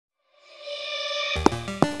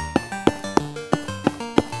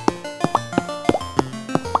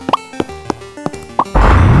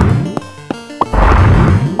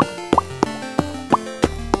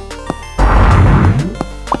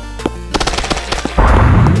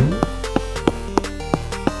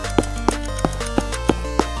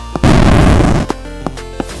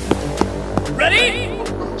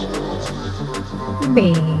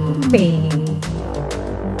B B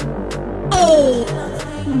A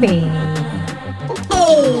B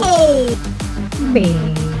A B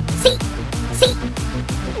C C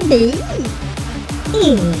D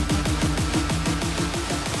E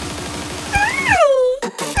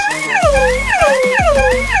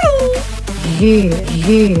U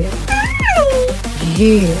U U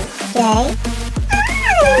J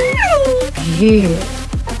U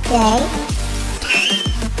J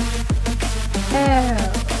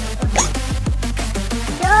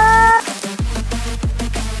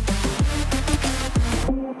U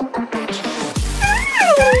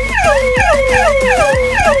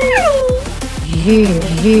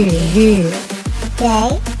J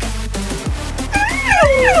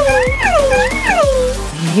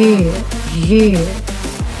U U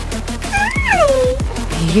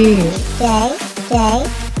U J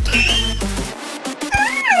J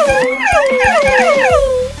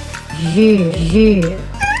U U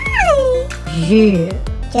U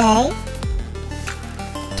J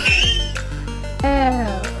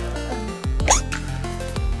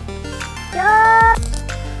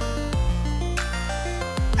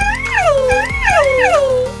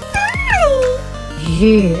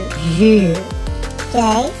U U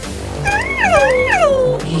J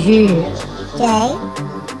U J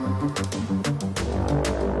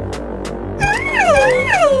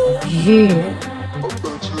U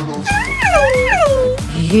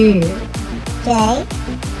U J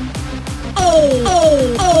A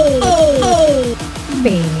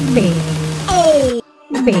B B A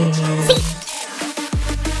B C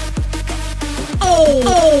A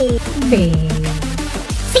B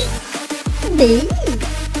C D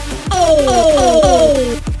A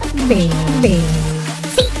B B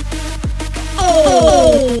C A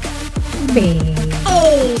B A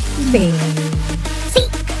B C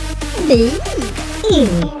D E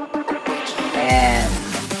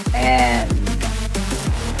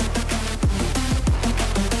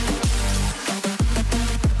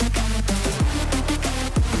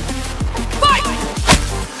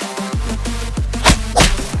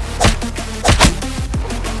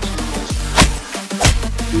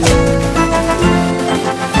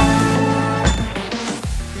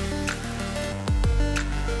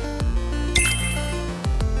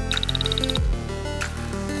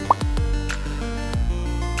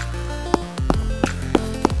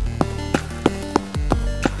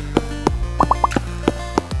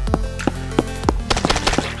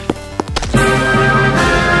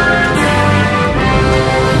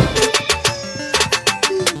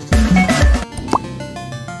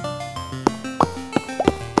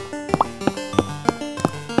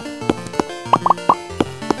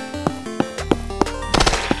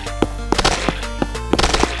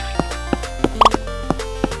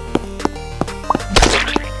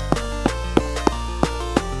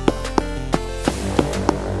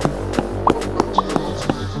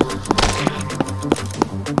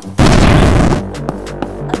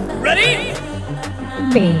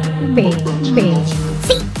B B B C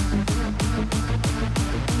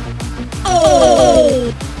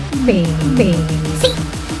A B B C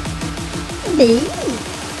D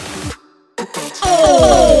A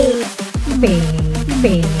B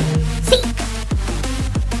B C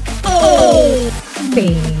A B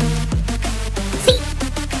C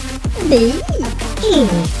D E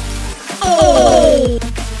A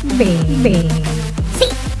B B C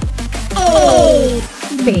A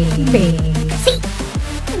B B C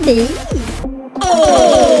D A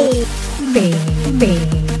B B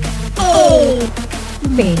A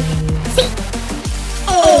B C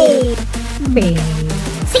A B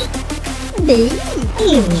C D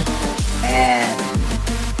E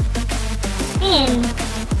N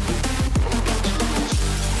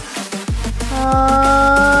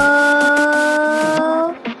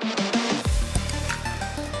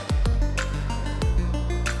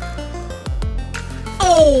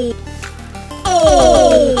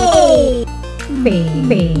B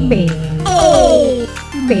B B A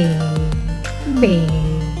B B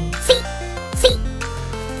C C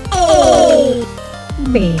A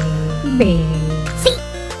B B C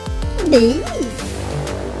D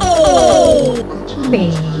A B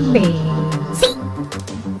B C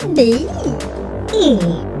D E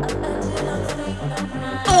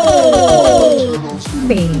A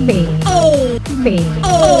B B A B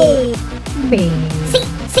A B C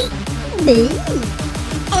C D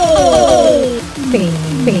A B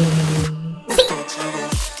B C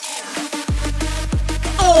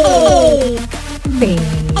A B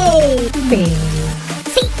A B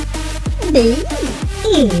C D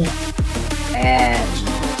E N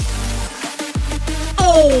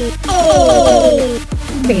A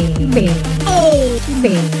B B A B,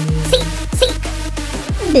 C,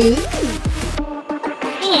 D,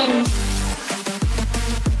 N,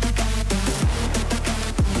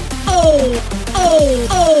 O,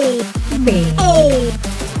 B,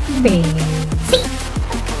 B, C,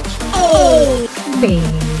 B,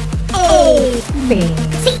 B,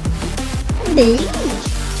 C, D.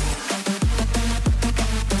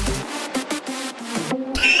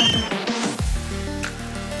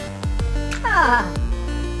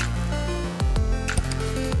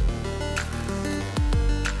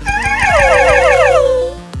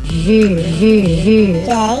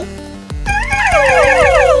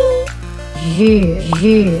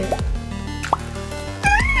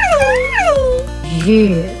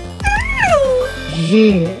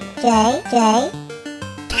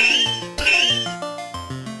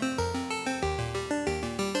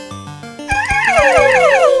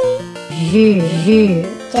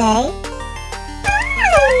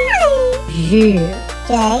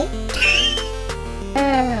 J,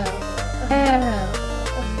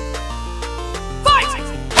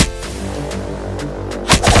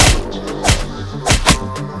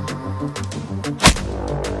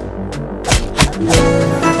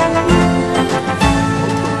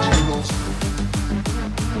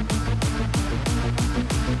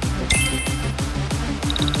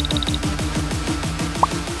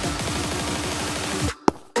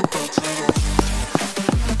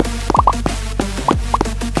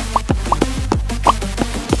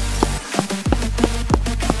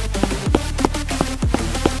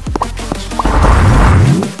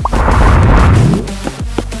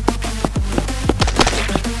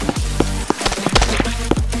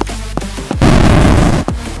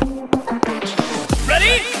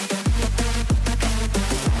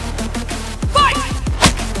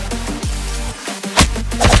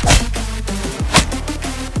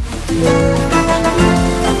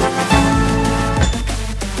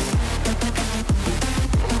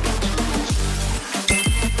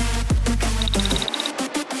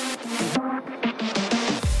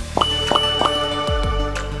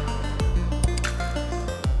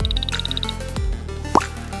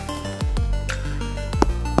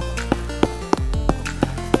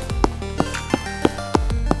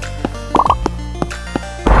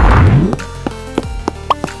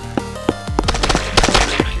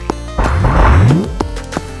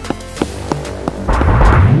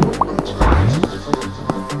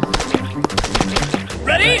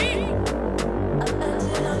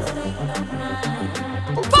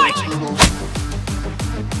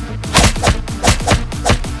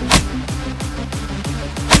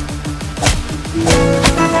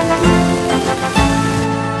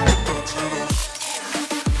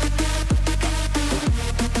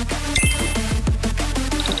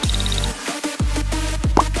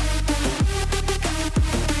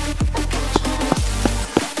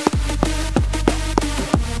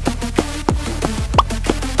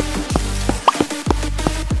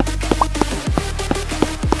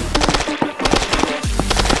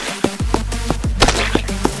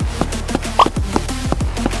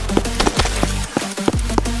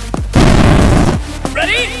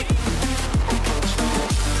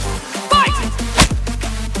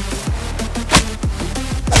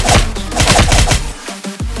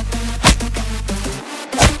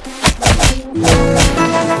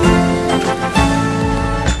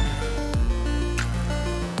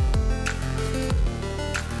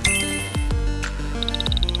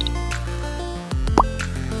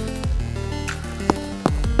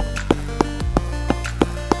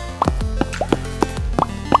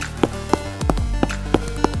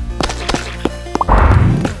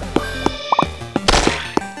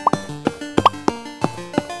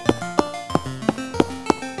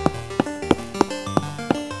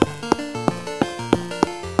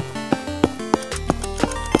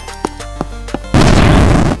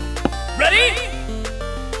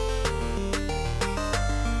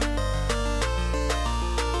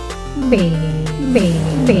 B, B,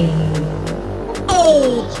 B, A,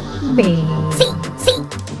 B, C, C,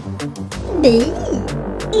 D,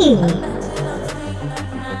 E,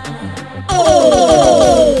 A,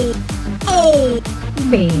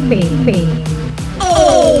 B, B, B, A,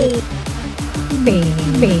 B,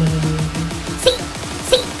 B, C,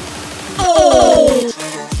 C, A,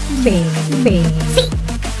 B, B, C,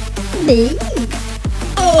 D,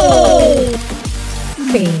 A,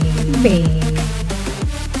 B, B,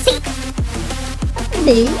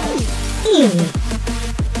 D, E,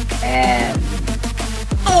 F,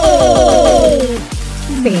 A,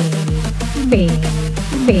 B, B,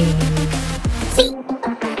 B, C,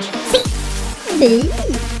 C, D,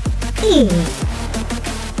 E,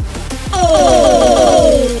 A,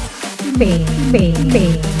 B, B,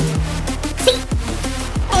 B, C,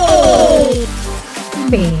 A,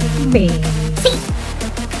 B, B, C,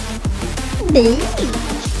 D,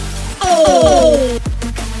 A,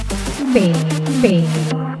 B, B,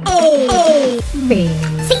 A, B,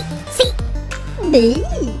 C, C, D,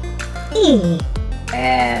 E,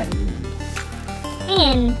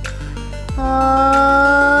 N, O.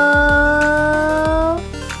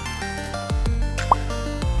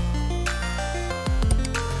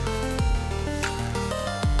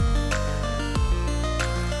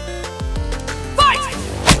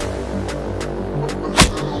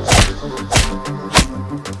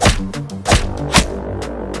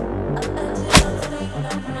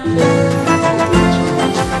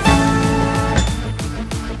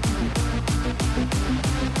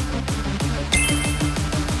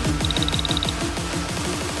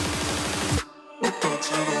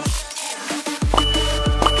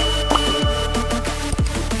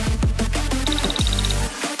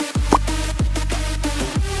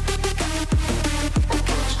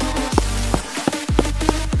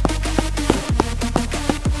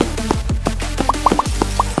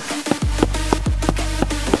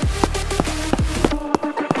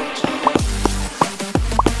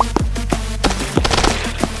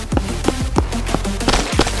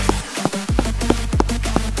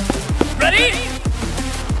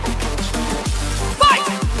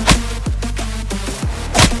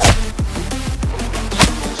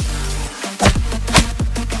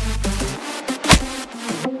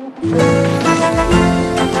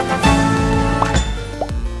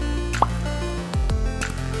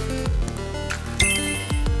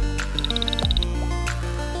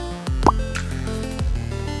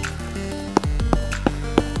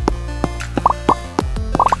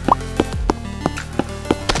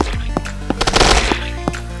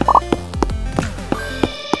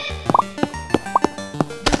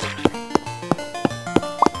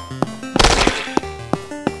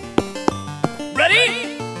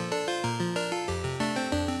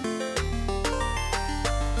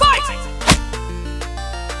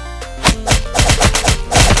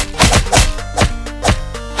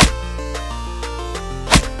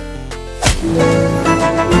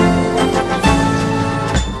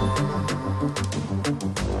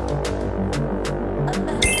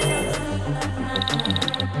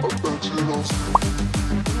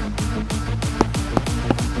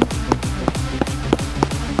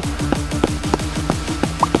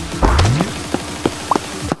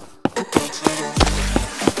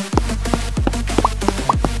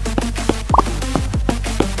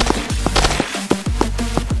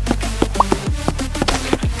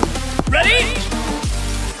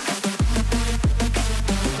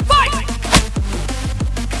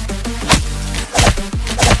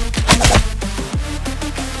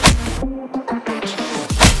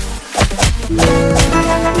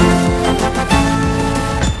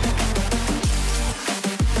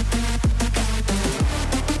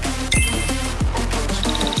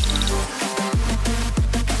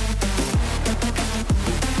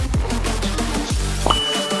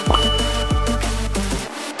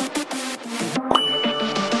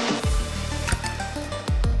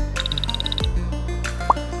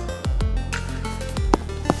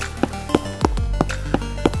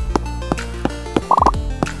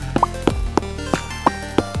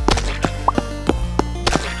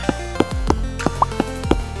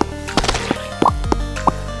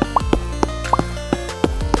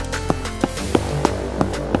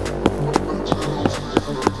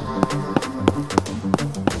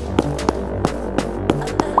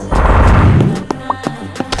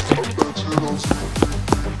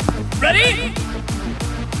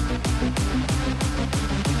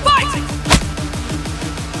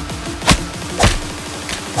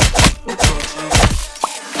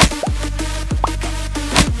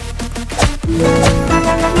 Fight!